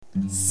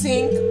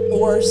Sink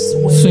or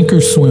swim. Sink or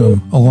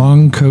Swim, a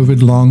long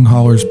COVID long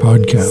haulers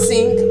podcast.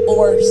 Sink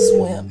or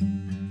swim.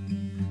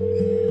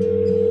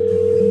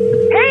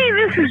 Hey,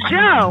 this is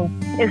Joe.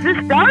 Is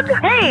this Doug?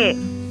 Hey,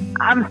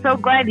 I'm so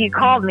glad you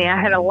called me. I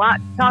had a lot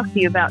to talk to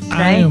you about today.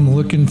 I am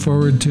looking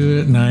forward to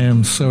it, and I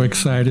am so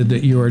excited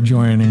that you are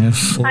joining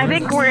us. I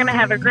think we're going to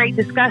have a great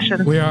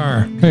discussion. We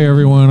are. Hey,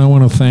 everyone. I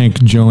want to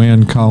thank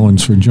Joanne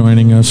Collins for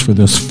joining us for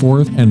this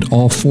fourth and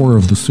all four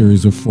of the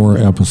series of 4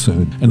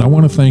 episodes. And I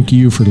want to thank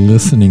you for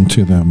listening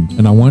to them.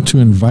 And I want to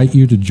invite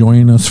you to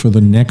join us for the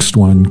next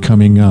one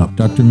coming up.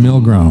 Dr.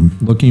 Milgram,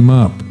 look him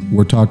up.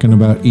 We're talking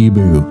about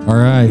EBU. All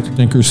right,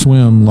 Sink or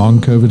Swim,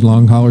 Long COVID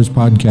Long Haulers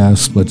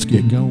podcast. Let's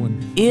get going.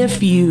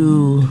 If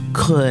you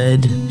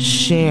could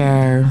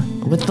share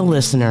with the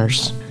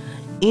listeners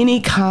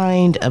any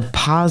kind of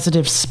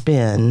positive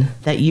spin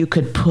that you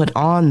could put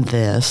on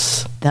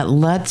this that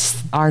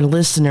lets our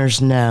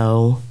listeners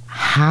know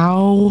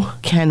how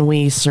can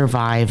we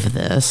survive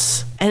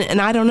this? And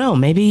I don't know,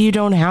 maybe you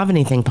don't have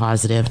anything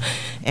positive,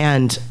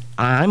 and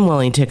I'm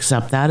willing to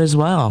accept that as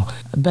well.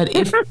 But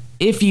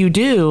if you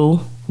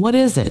do, what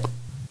is it?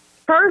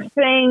 First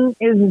thing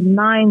is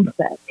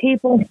mindset.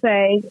 People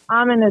say,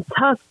 I'm in a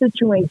tough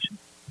situation.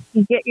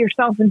 You get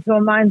yourself into a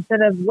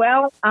mindset of,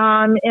 well,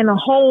 I'm in a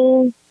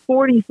hole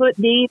 40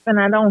 foot deep and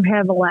I don't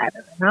have a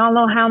ladder. I don't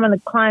know how I'm going to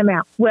climb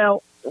out.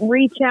 Well,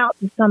 reach out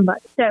to somebody.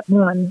 Step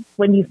one,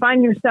 when you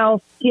find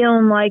yourself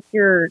feeling like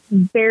you're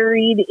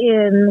buried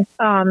in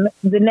the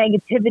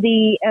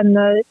negativity and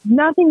the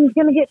nothing's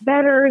going to get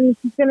better and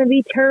this is going to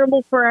be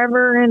terrible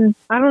forever and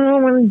I don't know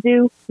what to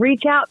do,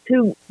 reach out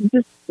to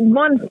just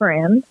one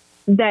friend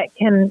that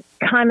can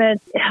kind of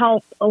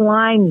help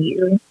align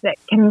you, that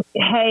can,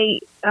 hey,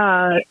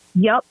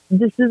 yep,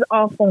 this is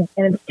awful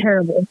and it's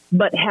terrible,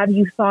 but have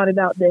you thought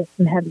about this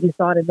and have you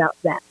thought about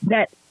that?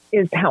 That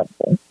is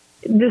helpful.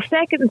 The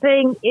second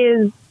thing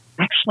is,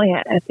 actually,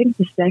 I think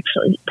this is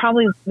actually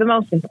probably the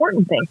most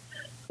important thing,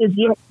 is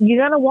you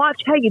got to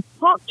watch how you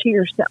talk to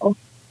yourself.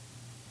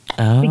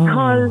 Oh.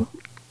 Because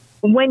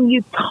when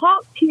you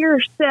talk to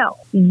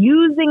yourself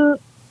using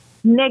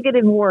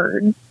negative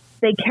words,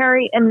 they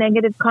carry a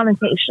negative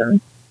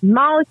connotation.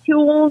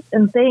 Molecules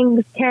and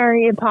things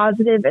carry a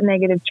positive and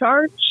negative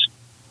charge.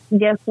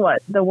 Guess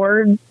what? The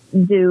words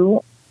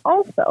do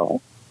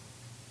also.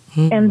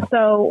 And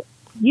so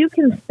you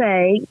can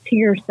say to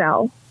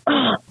yourself,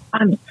 oh,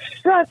 I'm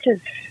such a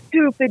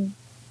stupid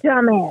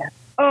dumbass.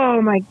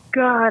 Oh my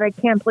God, I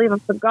can't believe I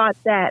forgot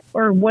that,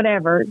 or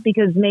whatever,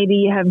 because maybe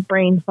you have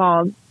brain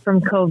fog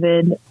from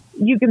COVID.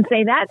 You can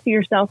say that to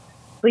yourself,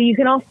 but you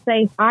can also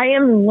say, I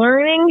am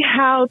learning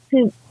how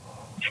to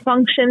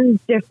function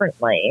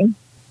differently.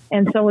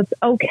 And so it's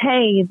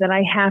okay that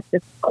I have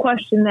to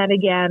question that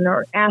again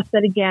or ask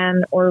that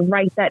again or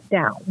write that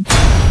down.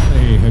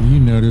 Hey, have you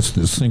noticed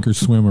that Sink or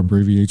Swim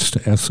abbreviates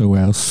to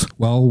SOS?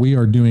 Well, we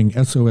are doing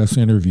SOS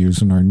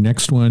interviews, and our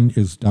next one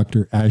is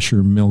Dr.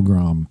 Asher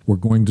Milgram. We're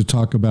going to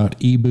talk about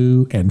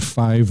EBU and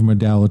 5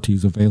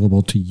 modalities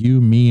available to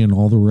you, me, and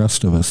all the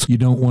rest of us. You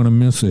don't want to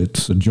miss it,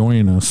 so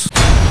join us.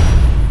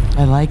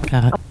 I like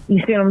that.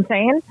 You see what I'm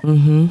saying?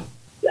 Mm-hmm.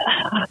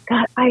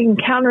 God, I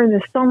encounter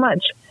this so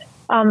much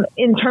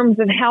in terms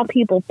of how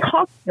people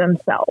talk to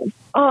themselves.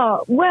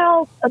 I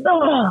know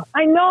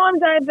I'm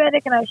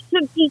diabetic and I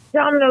should eat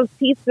Domino's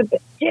pizza,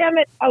 but damn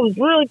it, I was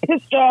really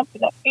pissed off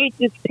and I ate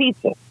this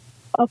pizza.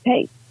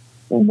 Okay,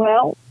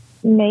 well,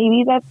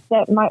 maybe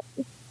that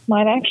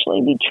might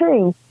actually be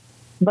true,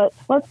 but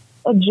let's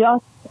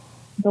adjust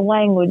the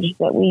language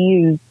that we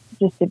use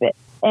just a bit.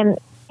 And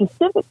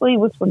specifically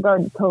with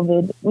regard to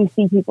COVID, we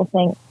see people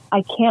saying,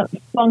 I can't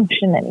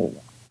function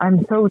anymore.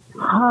 I'm so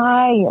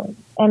tired.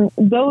 And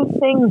those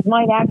things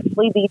might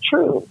actually be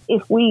true.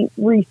 If we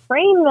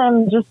reframe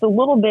them just a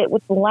little bit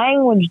with the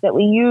language that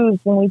we use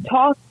when we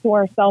talk to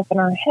ourselves in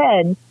our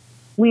head,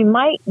 we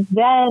might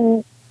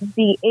then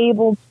be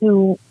able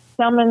to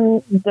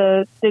summon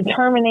the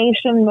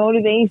determination,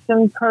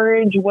 motivation,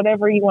 courage,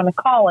 whatever you want to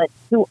call it,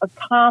 to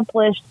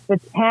accomplish the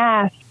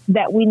task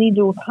that we need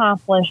to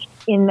accomplish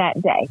in that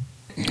day.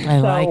 I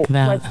like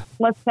that.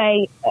 Let's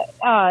say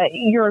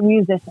you're a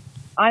musician.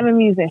 I'm a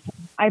musician.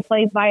 I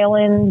play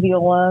violin,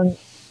 viola,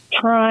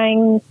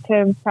 trying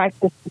to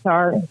practice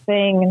guitar and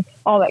sing and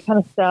all that kind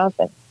of stuff.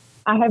 And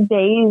I have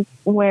days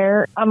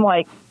where I'm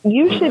like,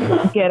 you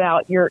should get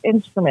out your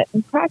instrument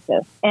and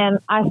practice. And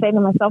I say to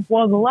myself,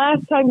 well, the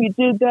last time you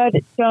did that,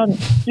 it sounded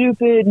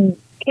stupid and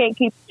can't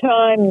keep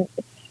time.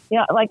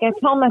 Like I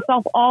tell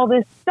myself all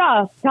this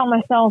stuff, tell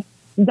myself,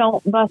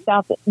 don't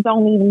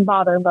even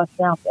bother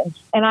busting out the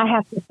instrument. And I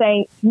have to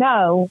say,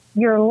 no,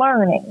 you're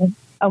learning.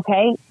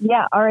 Okay,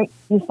 yeah, all right,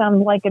 you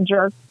sound like a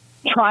jerk.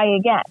 Try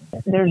again.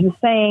 There's a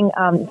saying,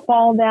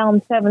 fall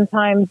down 7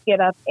 times,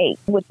 get up 8.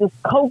 With this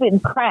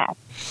COVID crap,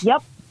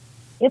 yep,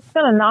 it's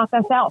going to knock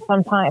us out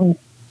sometimes,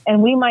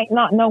 and we might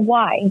not know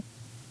why.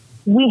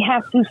 We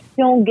have to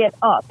still get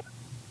up.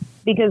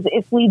 because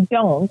if we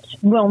don't,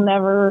 we'll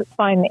never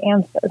find the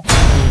answer.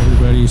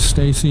 Hey everybody,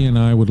 Stacy and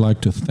I would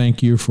like to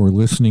thank you for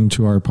listening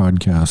to our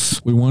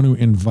podcasts. We want to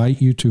invite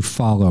you to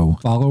follow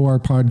our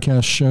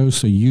podcast show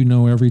so you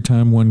know every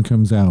time one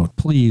comes out.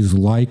 Please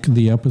like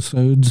the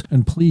episodes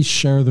and please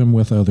share them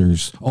with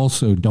others.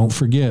 Also, don't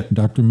forget,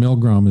 Dr.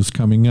 Milgrom is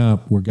coming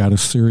up. We've got a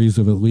series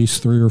of at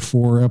least 3 or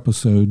 4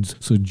 episodes.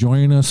 So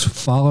join us,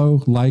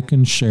 follow, like,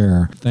 and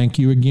share. Thank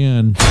you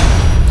again.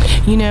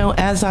 You know,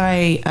 as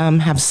I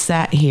have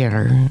sat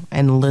here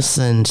and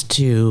listened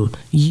to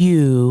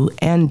you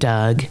and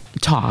Doug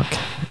talk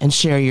and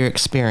share your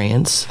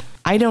experience,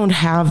 I don't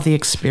have the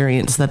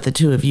experience that the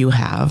two of you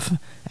have.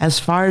 As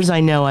far as I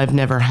know, I've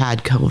never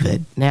had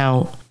COVID.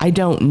 Now, I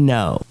don't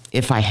know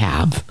if I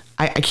have.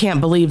 I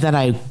can't believe that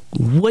I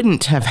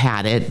wouldn't have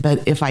had it,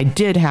 but if I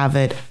did have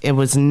it, it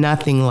was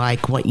nothing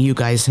like what you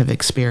guys have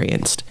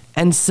experienced.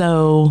 And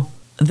so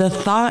the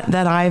thought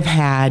that I've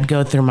had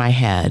go through my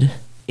head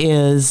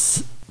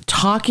is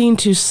talking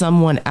to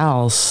someone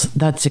else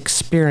that's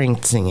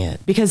experiencing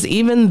it. Because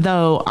even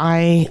though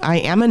I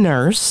am a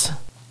nurse,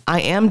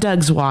 I am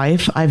Doug's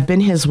wife. I've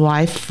been his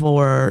wife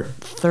for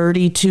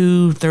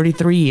 32,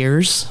 33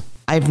 years.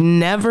 I've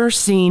never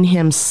seen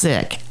him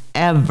sick,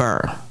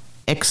 ever,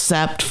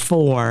 except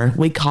for,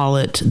 we call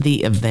it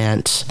the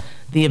event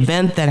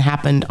that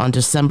happened on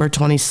December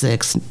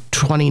 26,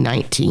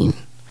 2019.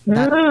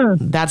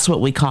 That's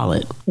what we call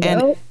it.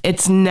 And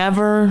it's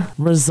never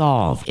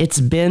resolved.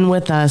 It's been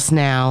with us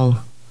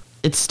now.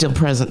 It's still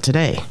present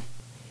today.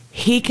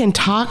 He can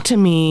talk to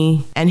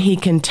me and he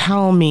can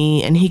tell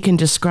me and he can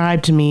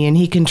describe to me and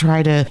he can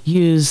try to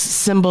use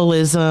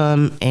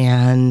symbolism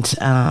and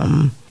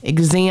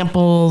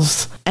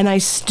examples. And I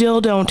still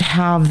don't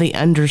have the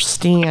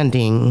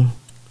understanding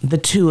the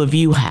two of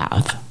you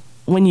have.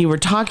 When you were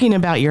talking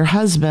about your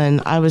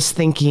husband, I was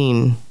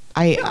thinking,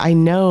 I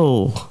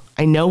know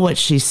what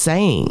she's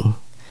saying.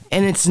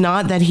 And it's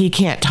not that he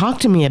can't talk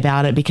to me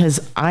about it because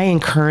I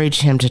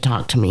encourage him to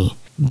talk to me.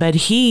 But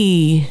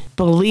he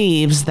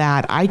believes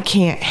that I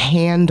can't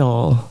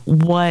handle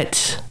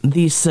what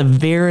the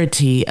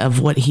severity of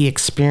what he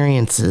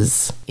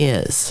experiences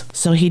is.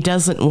 So he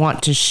doesn't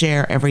want to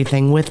share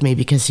everything with me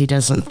because he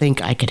doesn't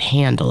think I could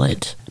handle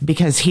it,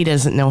 because he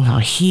doesn't know how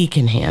he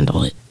can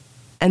handle it.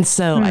 And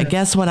so I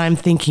guess what I'm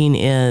thinking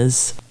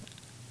is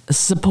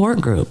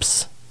support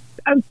groups.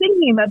 I'm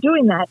thinking about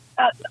doing that,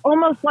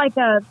 almost like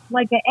a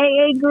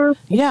AA group.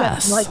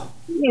 Yes. Like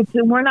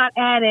we're not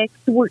addicts,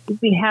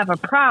 we have a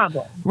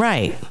problem.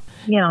 Right.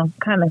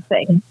 Kind of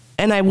thing.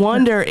 And I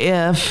wonder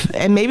if,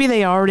 and maybe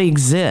they already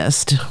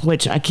exist,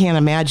 which I can't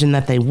imagine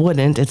that they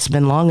wouldn't. It's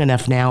been long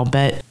enough now,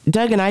 but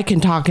Doug and I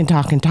can talk and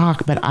talk and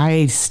talk, but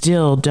I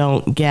still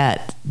don't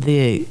get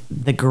the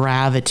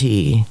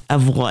gravity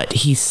of what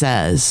he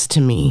says to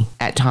me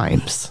at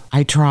times.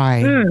 I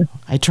try.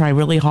 I try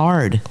really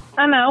hard.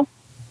 I know.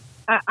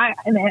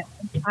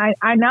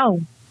 I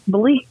know.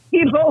 Believe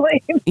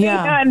me,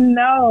 yeah. I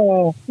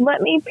know.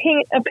 Let me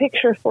paint a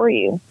picture for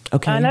you.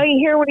 Okay. I know you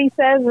hear what he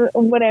says or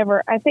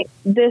whatever. I think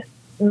this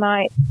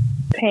might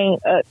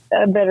paint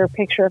a better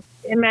picture.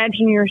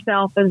 Imagine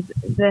yourself as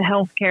the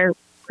healthcare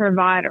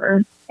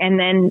provider, and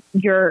then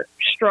you're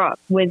struck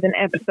with an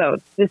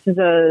episode. This is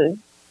a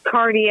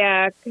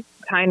cardiac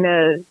kind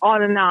of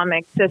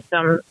autonomic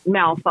system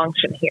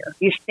malfunction here.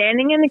 You're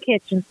standing in the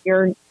kitchen.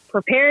 You're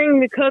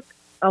preparing to cook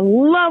a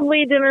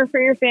lovely dinner for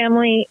your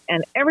family,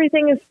 and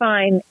everything is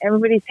fine.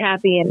 Everybody's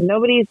happy, and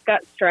nobody's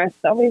got stress.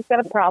 Nobody's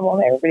got a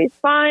problem. Everybody's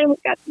fine.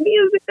 We've got the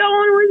music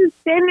going. We're just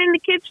standing in the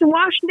kitchen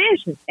washing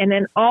dishes. And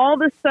then all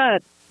of a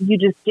sudden, you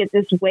just get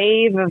this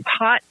wave of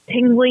hot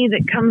tingly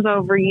that comes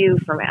over you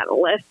from out of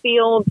left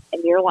field,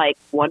 and you're like,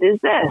 what is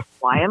this?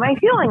 Why am I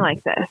feeling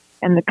like this?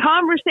 And the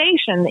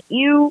conversation that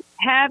you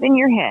have in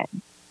your head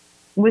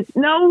with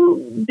no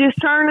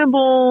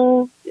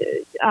discernible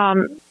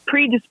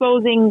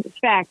predisposing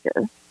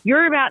factor.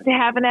 You're about to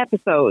have an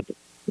episode.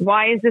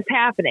 Why is this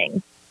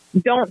happening?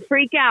 Don't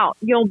freak out.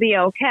 You'll be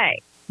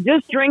okay.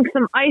 Just drink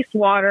some ice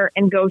water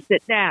and go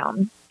sit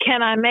down.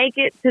 Can I make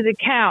it to the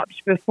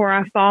couch before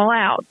I fall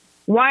out?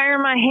 Why are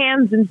my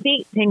hands and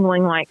feet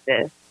tingling like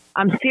this?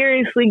 I'm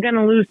seriously going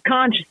to lose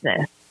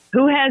consciousness.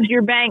 Who has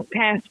your bank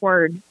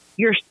password?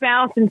 Your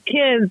spouse and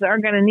kids are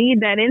going to need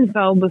that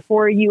info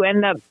before you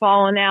end up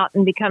falling out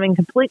and becoming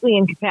completely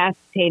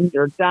incapacitated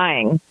or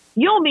dying.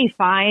 You'll be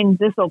fine.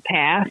 This will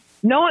pass.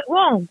 No, it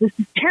won't. This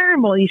is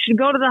terrible. You should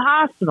go to the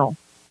hospital.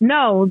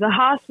 No, the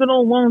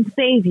hospital won't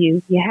save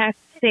you. You have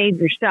to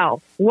save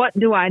yourself. What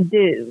do I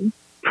do?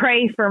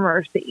 Pray for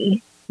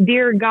mercy.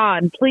 Dear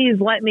God,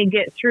 please let me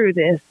get through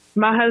this.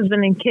 My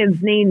husband and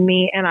kids need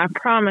me, and I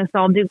promise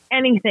I'll do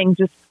anything.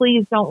 Just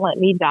please don't let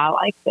me die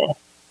like this.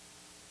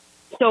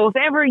 So if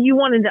ever you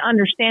wanted to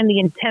understand the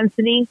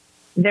intensity,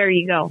 there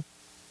you go.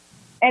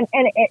 And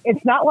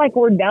it's not like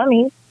we're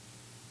dummies.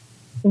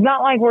 It's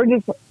not like we're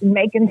just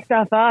making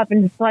stuff up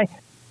and just like,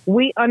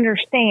 we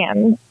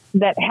understand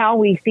that how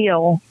we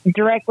feel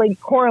directly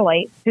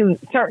correlates to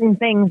certain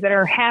things that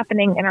are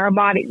happening in our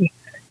body.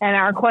 And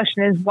our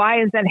question is,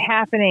 why is that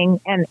happening?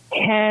 And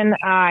can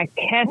I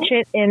catch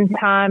it in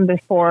time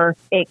before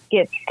it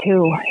gets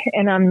to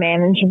an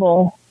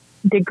unmanageable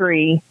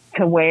degree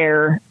to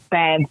where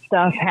bad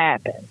stuff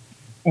happens?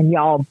 And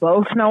y'all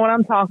both know what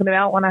I'm talking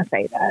about when I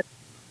say that.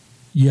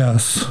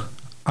 Yes.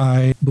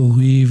 I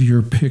believe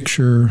your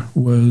picture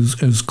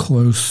was as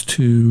close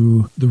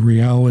to the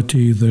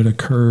reality that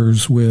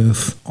occurs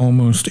with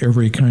almost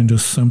every kind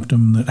of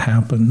symptom that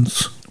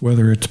happens,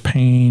 whether it's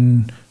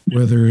pain,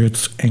 whether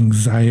it's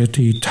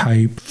anxiety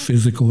type,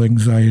 physical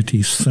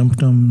anxiety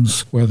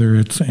symptoms, whether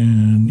it's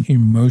an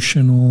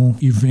emotional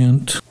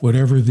event,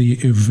 whatever the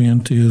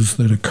event is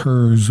that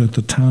occurs at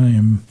the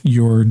time.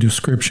 Your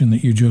description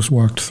that you just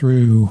walked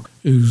through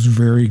is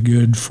very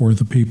good for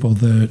the people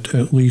that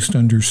at least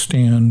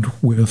understand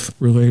with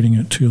relating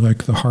it to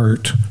like the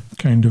heart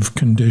kind of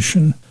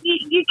condition.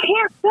 You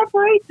can't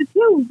separate the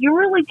two. You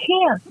really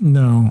can't.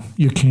 No,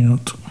 you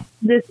can't.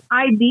 This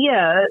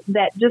idea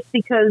that just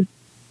because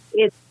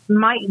it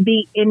might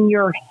be in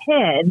your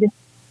head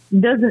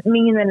doesn't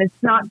mean that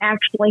it's not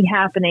actually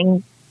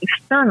happening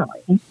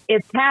externally.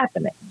 It's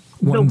happening.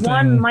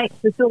 One might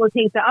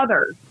facilitate the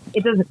other.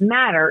 It doesn't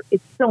matter.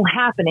 It's still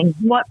happening.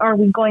 What are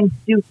we going to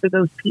do for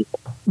those people?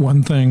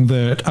 One thing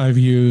that I've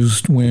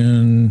used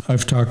when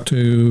I've talked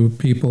to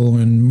people,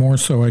 and more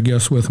so, I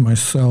guess, with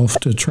myself,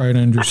 to try to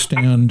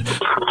understand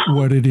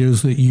what it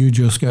is that you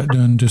just got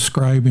done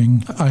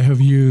describing, I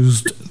have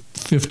used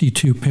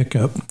 52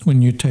 pickup.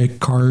 When you take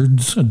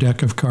cards, a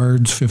deck of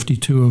cards,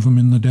 52 of them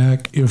in the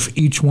deck, if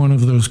each one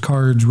of those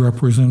cards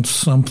represents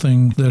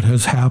something that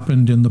has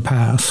happened in the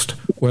past,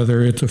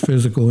 whether it's a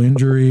physical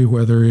injury,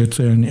 whether it's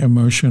an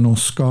emotional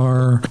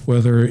scar,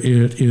 whether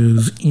it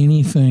is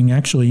anything,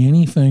 actually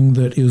anything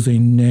that is a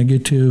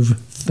negative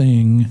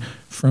thing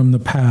from the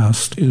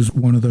past is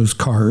one of those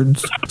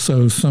cards.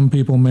 So some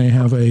people may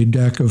have a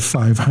deck of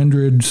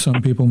 500,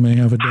 some people may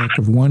have a deck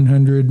of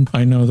 100.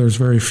 I know there's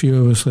very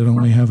few of us that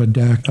only have a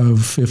deck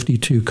of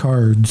 52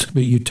 cards,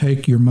 but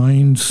your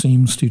mind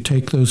seems to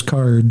take those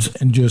cards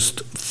and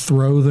just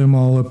throw them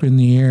all up in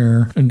the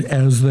air, and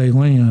as they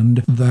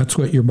land, that's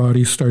what your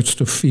body starts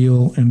to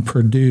feel and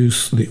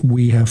produce that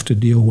we have to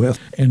deal with.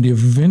 And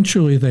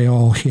eventually they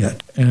all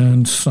hit.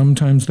 And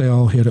sometimes they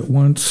all hit at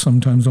once,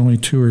 sometimes only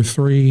 2 or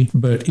 3,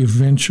 but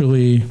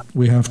eventually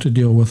we have to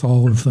deal with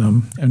all of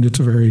them. And it's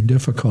very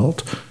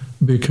difficult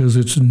because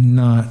it's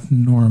not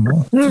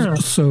normal. Yeah.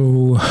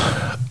 So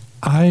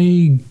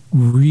I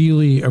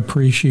really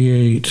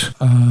appreciate,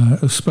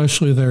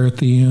 especially there at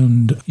the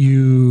end,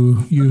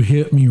 you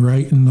hit me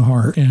right in the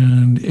heart,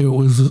 and it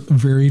was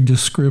very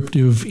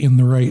descriptive in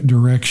the right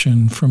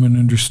direction from an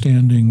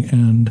understanding.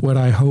 And what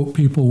I hope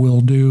people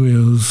will do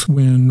is,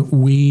 when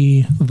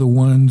we, the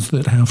ones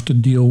that have to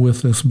deal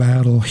with this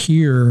battle,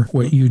 hear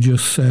what you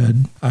just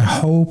said, I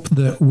hope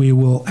that we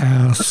will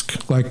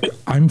ask, like,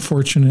 I'm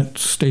fortunate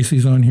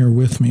Stacy's on here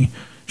with me.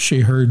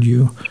 She heard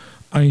you.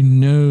 I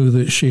know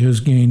that she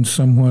has gained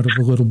somewhat of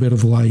a little bit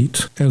of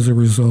light as a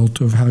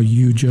result of how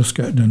you just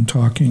got done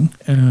talking.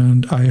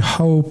 And I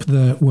hope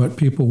that what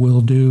people will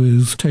do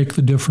is take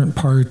the different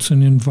parts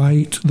and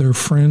invite their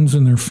friends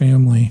and their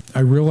family.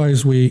 I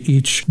realize we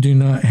each do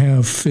not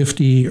have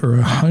 50 or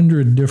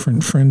 100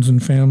 different friends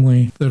and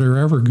family that are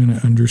ever going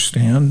to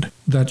understand.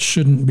 That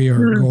shouldn't be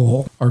our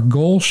goal. Our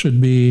goal should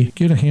be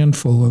get a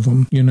handful of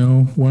them,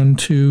 1,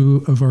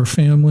 2 of our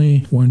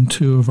family, 1,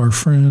 2 of our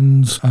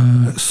friends,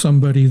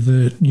 somebody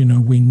that,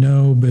 we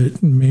know,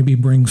 but maybe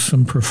brings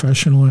some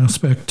professional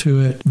aspect to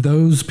it.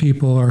 Those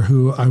people are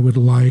who I would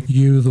like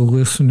you, the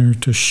listener,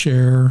 to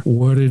share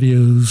what it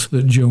is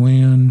that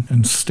Joanne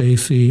and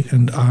Stacy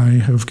and I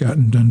have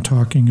gotten done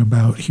talking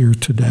about here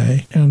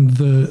today. And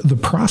the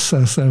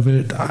process of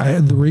it,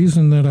 the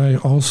reason that I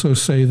also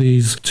say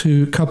these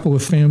to a couple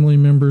of family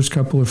members,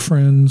 couple of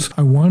friends,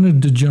 I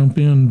wanted to jump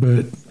in,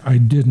 but I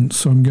didn't,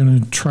 so I'm going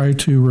to try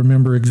to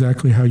remember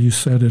exactly how you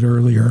said it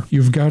earlier.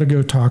 You've got to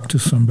go talk to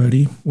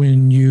somebody.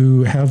 When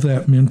you have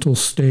that mental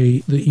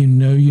state that you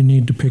know you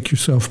need to pick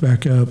yourself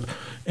back up,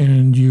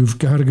 and you've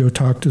got to go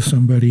talk to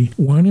somebody.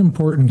 One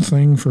important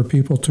thing for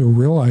people to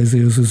realize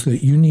is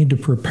that you need to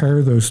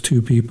prepare those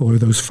 2 people or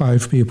those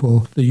 5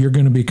 people that you're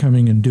going to be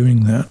coming and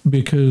doing that.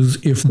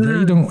 Because if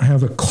they don't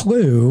have a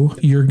clue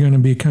you're going to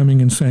be coming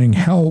and saying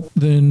help,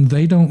 then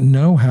they don't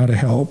know how to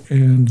help.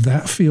 And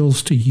that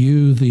feels to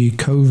you, the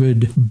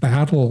COVID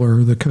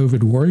battler, the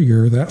COVID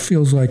warrior, that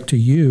feels like to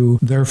you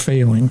they're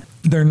failing.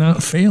 They're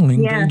not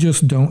failing. Yeah. They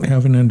just don't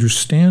have an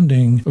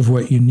understanding of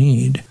what you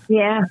need.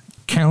 Yeah.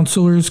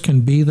 Counselors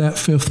can be that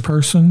 5th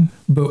person,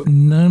 but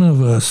none of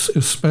us,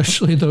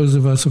 especially those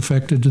of us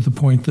affected to the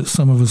point that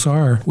some of us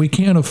are, we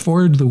can't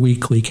afford the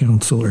weekly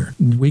counselor.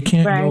 We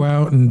can't go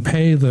out and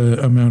pay the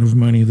amount of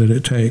money that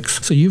it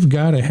takes. So you've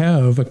got to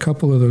have a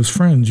couple of those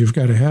friends. You've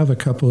got to have a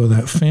couple of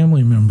that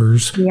family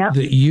members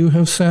that you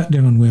have sat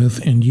down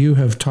with and you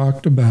have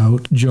talked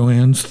about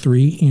Joanne's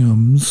 3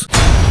 M's.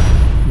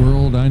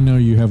 World, I know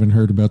you haven't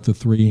heard about the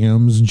 3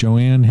 M's.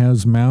 Joanne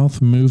has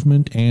mouth,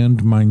 movement,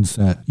 and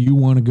mindset. You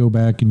want to go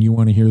back and you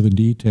want to hear the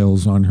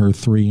details on her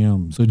 3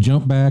 M's. So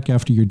jump back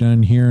after you're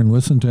done here and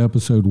listen to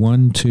episode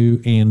 1,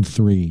 2, and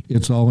 3.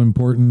 It's all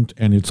important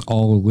and it's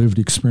all a lived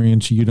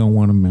experience you don't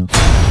want to miss.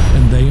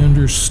 And they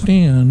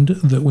understand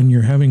that when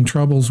you're having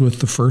troubles with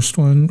the first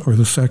one or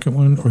the second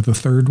one or the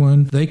third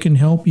one, they can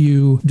help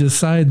you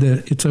decide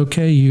that it's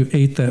okay you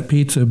ate that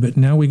pizza, but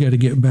now we got to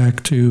get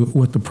back to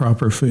what the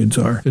proper foods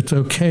are. It's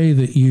okay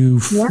that you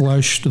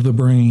flushed the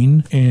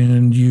brain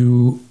and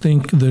you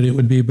think that it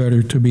would be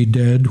better to be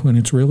dead when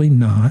it's really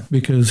not,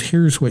 because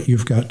here's what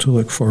you've got to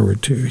look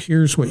forward to.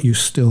 Here's what you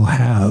still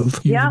have.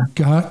 You've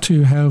got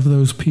to have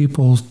those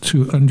people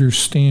to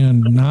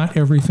understand not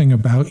everything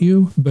about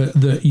you, but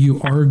that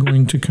you are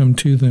going to come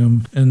to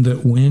them, and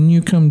that when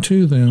you come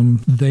to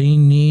them, they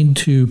need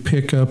to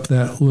pick up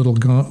that little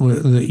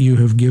gauntlet that you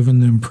have given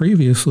them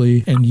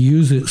previously and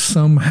use it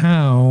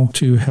somehow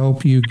to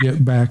help you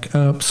get back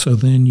up, so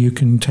then you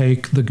can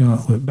take the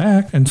gauntlet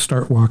back and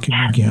start walking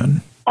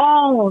again.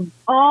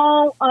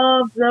 All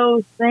of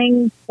those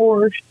things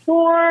for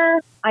sure.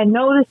 I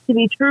know this to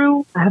be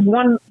true. I have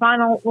one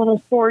final little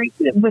story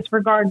with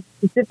regard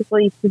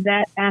specifically to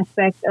that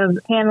aspect of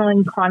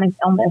handling chronic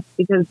illness,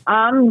 because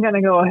I'm going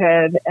to go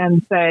ahead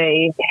and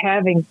say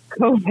having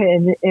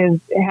COVID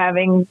is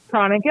having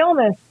chronic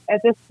illness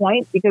at this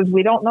point, because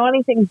we don't know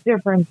anything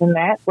different than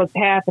that. What's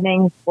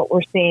happening, what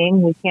we're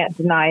seeing, we can't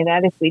deny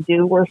that. If we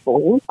do, we're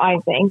fools. I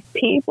think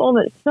people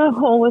that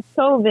struggle with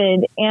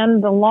COVID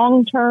and the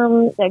long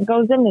term that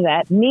goes into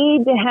that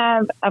need to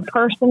have a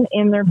person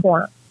in their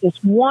corner.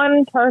 Just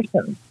one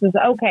person says,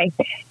 okay,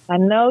 I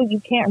know you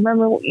can't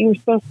remember what you were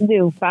supposed to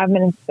do 5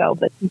 minutes ago,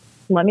 but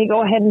let me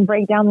go ahead and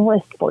break down the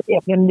list for you.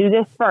 I'm going to do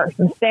this first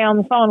and stay on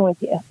the phone with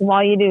you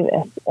while you do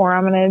this. Or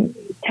I'm going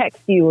to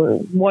text you, or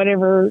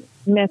whatever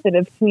method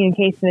of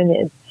communication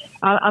it is.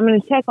 I'm going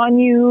to check on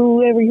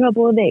you every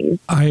couple of days.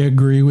 I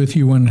agree with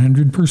you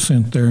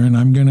 100% there, and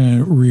I'm going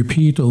to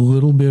repeat a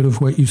little bit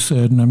of what you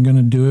said, and I'm going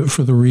to do it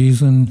for the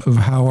reason of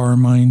how our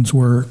minds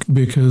work,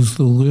 because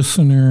the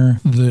listener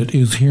that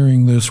is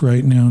hearing this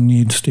right now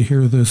needs to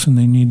hear this, and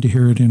they need to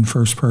hear it in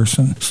first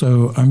person.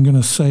 So I'm going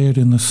to say it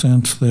in the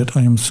sense that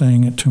I am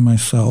saying it to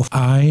myself.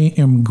 I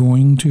am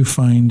going to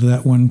find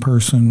that one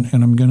person,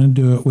 and I'm going to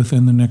do it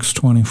within the next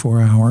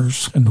 24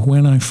 hours. And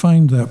when I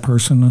find that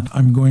person,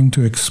 I'm going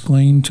to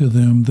explain to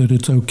them that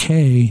it's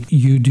okay,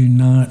 you do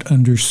not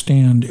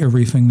understand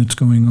everything that's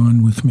going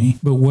on with me.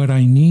 But what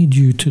I need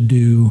you to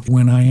do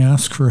when I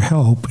ask for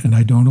help, and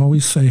I don't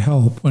always say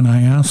help, when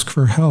I ask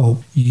for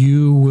help,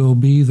 you will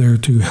be there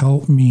to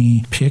help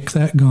me pick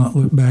that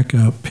gauntlet back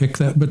up, pick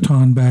that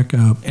baton back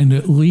up, and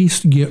at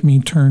least get me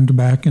turned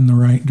back in the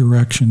right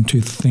direction to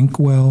think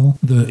well,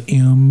 the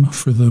M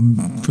for the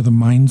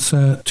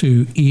mindset,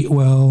 to eat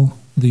well,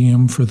 the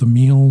M for the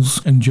meals.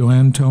 And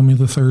Joanne, tell me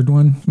the third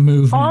one.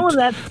 Movement. All of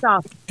that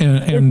stuff.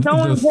 And so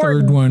the important.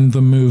 third one,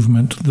 the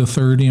movement. The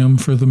third M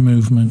for the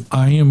movement.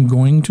 I am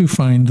going to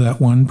find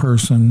that one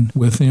person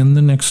within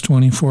the next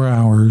 24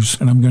 hours,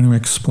 and I'm going to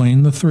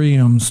explain the 3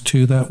 M's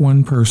to that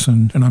one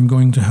person, and I'm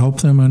going to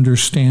help them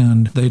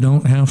understand they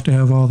don't have to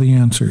have all the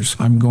answers.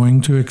 I'm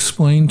going to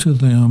explain to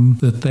them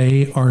that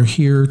they are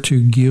here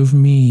to give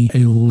me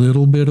a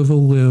little bit of a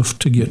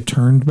lift to get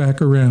turned back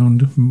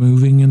around,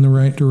 moving in the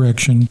right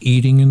direction,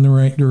 eating in the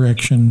right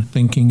direction,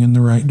 thinking in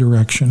the right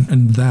direction.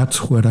 And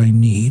that's what I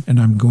need. And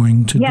I'm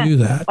going to do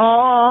that.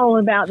 All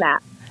about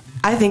that.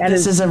 I think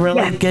this is a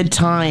really good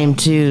time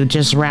to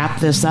just wrap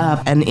this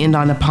up and end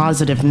on a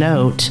positive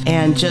note.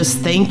 And just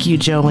thank you,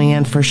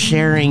 Joanne, for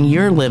sharing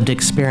your lived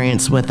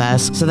experience with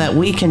us so that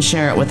we can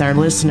share it with our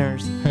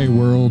listeners. Hey,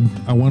 world,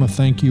 I want to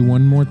thank you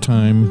one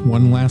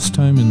last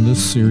time in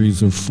this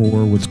series of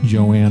 4 with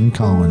Joanne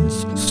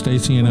Collins.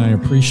 Stacy and I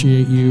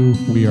appreciate you.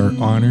 We are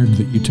honored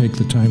that you take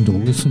the time to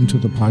listen to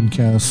the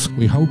podcast.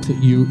 We hope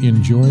that you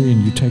enjoy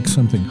and you take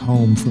something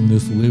home from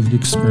this lived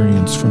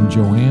experience from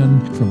Joanne,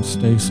 from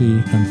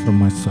Stacy, and from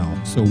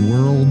myself. So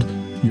world,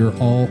 you're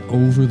all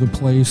over the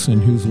place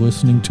and who's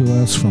listening to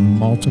us from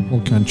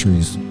multiple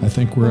countries. I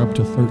think we're up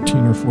to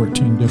 13 or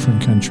 14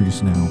 different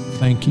countries now.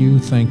 Thank you,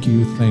 thank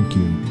you, thank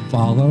you.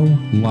 Follow,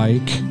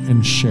 like,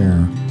 and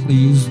share.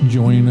 Please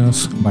join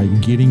us by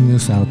getting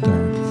this out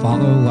there.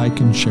 Follow, like,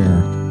 and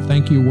share.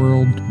 Thank you,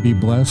 world. Be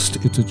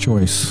blessed. It's a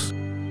choice.